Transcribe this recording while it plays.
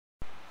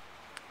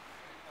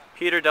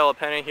Peter Della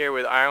Penna here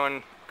with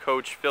Ireland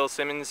coach Phil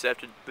Simmons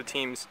after the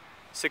team's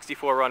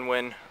 64-run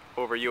win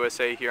over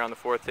USA here on the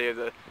fourth day of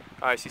the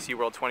ICC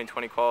World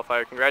 2020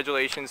 qualifier.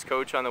 Congratulations,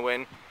 coach, on the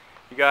win.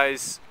 You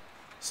guys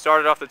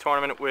started off the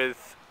tournament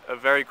with a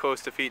very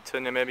close defeat to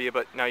Namibia,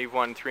 but now you've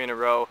won 3 in a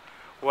row.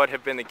 What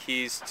have been the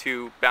keys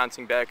to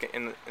bouncing back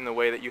in the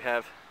way that you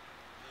have?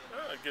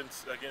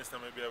 Against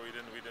Namibia, we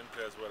didn't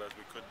play as well as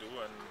we could do,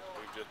 and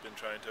we've just been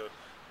trying to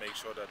make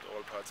sure that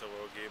all parts of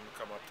our game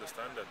come up to the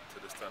standard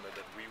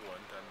that we want,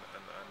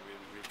 and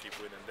we'll keep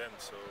winning then.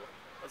 So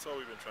that's all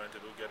we've been trying to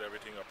do, get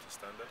everything up to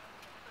standard.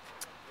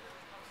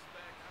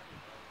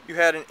 You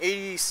had an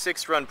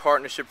 86-run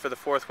partnership for the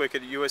fourth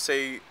wicket.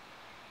 USA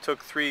took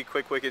 3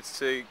 quick wickets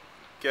to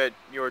get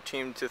your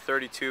team to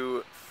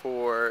 32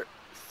 for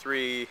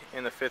 3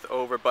 in the 5th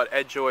over, but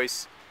Ed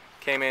Joyce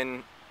came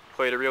in,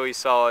 played a really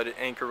solid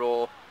anchor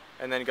role,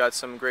 and then got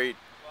some great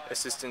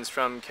assistance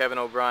from Kevin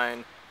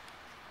O'Brien.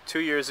 2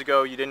 years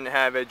ago, you didn't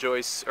have Ed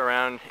Joyce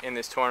around in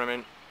this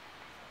tournament.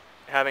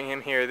 Having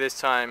him here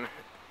this time,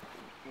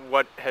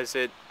 what has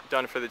it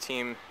done for the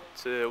team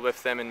to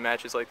lift them in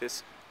matches like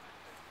this?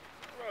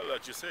 Well,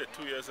 like you said,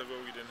 2 years ago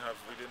we didn't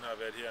have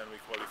Ed here and we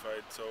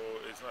qualified, so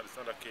it's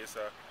not a case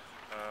of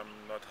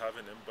not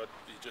having him, but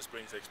he just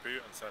brings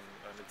experience, and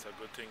it's a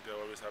good thing to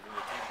always have in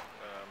your team.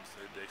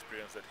 So the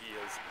experience that he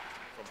has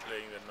from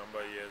playing the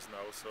number of years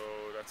now, so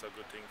that's a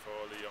good thing for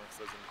all the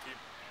youngsters in the team.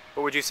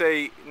 But would you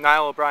say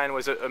Niall O'Brien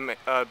was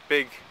a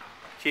big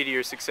key to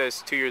your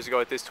success 2 years ago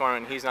at this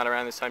tournament? He's not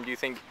around this time. Do you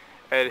think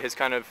Ed has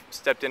kind of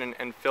stepped in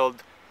and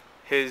filled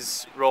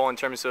his role in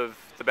terms of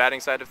the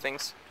batting side of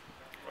things?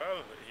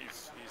 Well,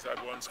 he's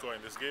had 1 score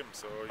in this game,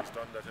 so he's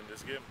done that in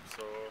this game.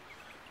 So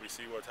we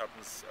see what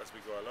happens as we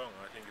go along.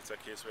 I think it's a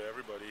case where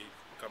everybody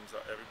comes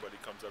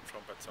up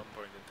trump at some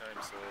point in time.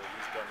 So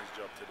he's done his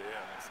job today,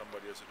 and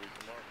somebody else will do it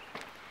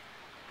tomorrow.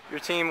 Your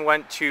team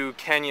went to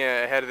Kenya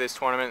ahead of this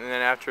tournament, and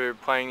then after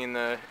playing in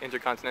the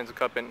Intercontinental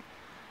Cup and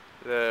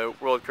the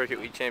World Cricket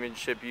League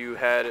Championship, you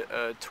had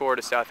a tour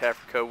to South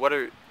Africa. What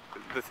are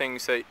the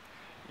things that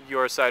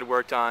your side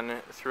worked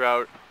on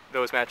throughout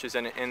those matches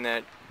and in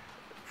that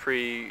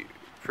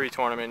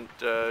pre-tournament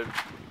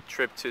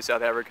trip to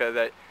South Africa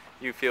that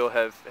you feel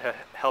have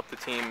helped the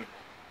team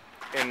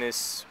in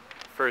this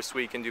first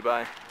week in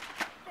Dubai?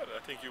 Well,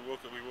 I think we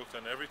worked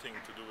on everything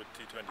to do with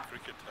T20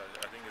 cricket.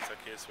 I think it's a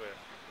case where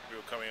we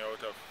were coming out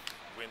of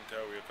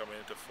winter, we were coming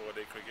into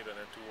 4-day cricket and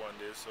then 2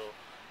 one-days, so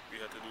we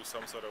had to do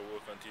some sort of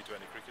work on T20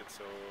 cricket.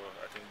 So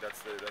I think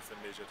that's the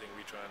major thing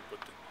we try and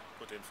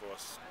put in for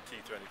us,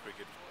 T20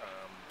 cricket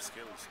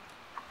skills.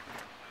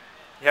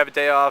 You have a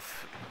day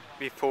off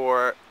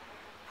before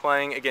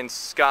playing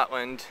against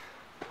Scotland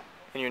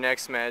in your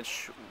next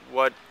match.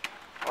 What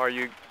are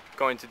you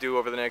going to do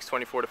over the next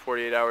 24 to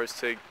 48 hours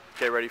to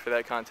get ready for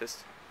that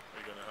contest?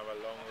 We're going to have a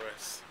long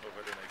rest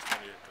over the next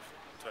 28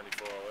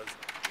 to 24 hours.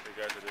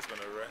 The guys are just going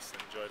to rest,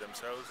 enjoy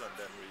themselves, and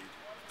then we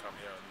come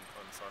here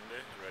on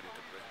Sunday ready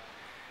to play.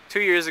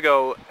 2 years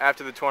ago,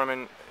 after the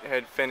tournament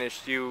had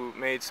finished, you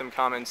made some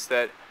comments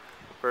that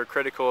were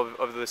critical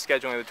of the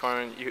scheduling of the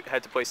tournament. You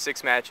had to play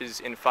 6 matches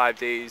in 5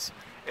 days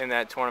in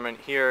that tournament.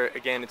 Here,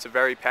 again, it's a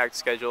very packed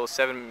schedule,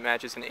 7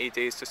 matches in 8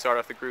 days to start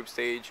off the group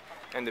stage,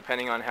 and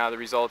depending on how the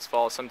results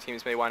fall, some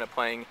teams may wind up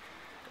playing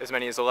as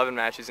many as 11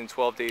 matches in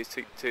 12 days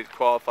to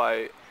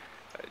qualify.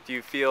 Do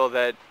you feel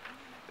that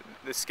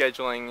the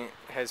scheduling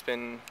has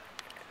been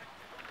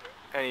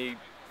any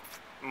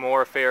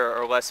more fair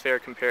or less fair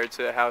compared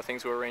to how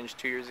things were arranged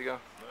 2 years ago?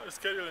 No, the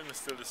scheduling is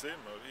still the same.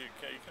 You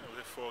can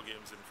play 4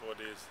 games in 4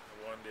 days,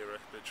 1 day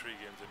rest, play 3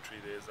 games in 3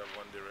 days, have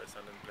 1 day rest,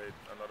 and then play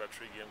another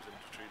 3 games in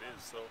 3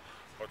 days. So,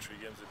 or 3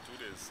 games in 2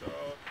 days. So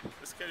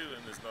the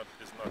scheduling is not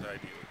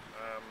ideal.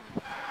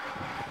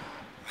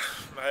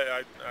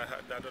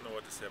 I don't know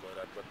what to say about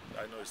that, but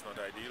I know it's not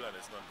ideal and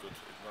it's not good.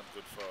 It's not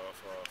good for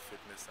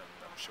fitness, and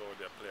I'm sure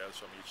there are players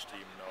from each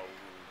team now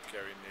who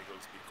carry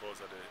niggles because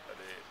of the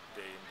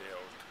day in, day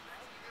out.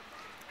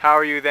 How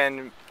are you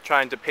then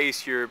trying to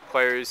pace your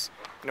players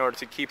in order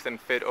to keep them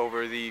fit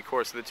over the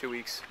course of the 2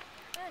 weeks?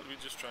 We're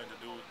just trying to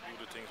do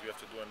the things we have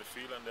to do on the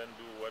field, and then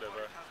do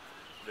whatever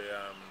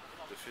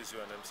the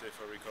physio and them say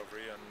for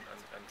recovery, and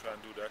try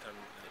and do that, and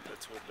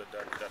let's hope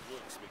that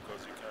works,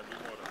 because you can't do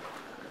more than that.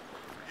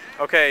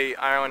 Okay,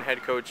 Ireland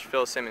head coach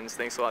Phil Simmons,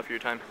 thanks a lot for your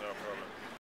time. No problem.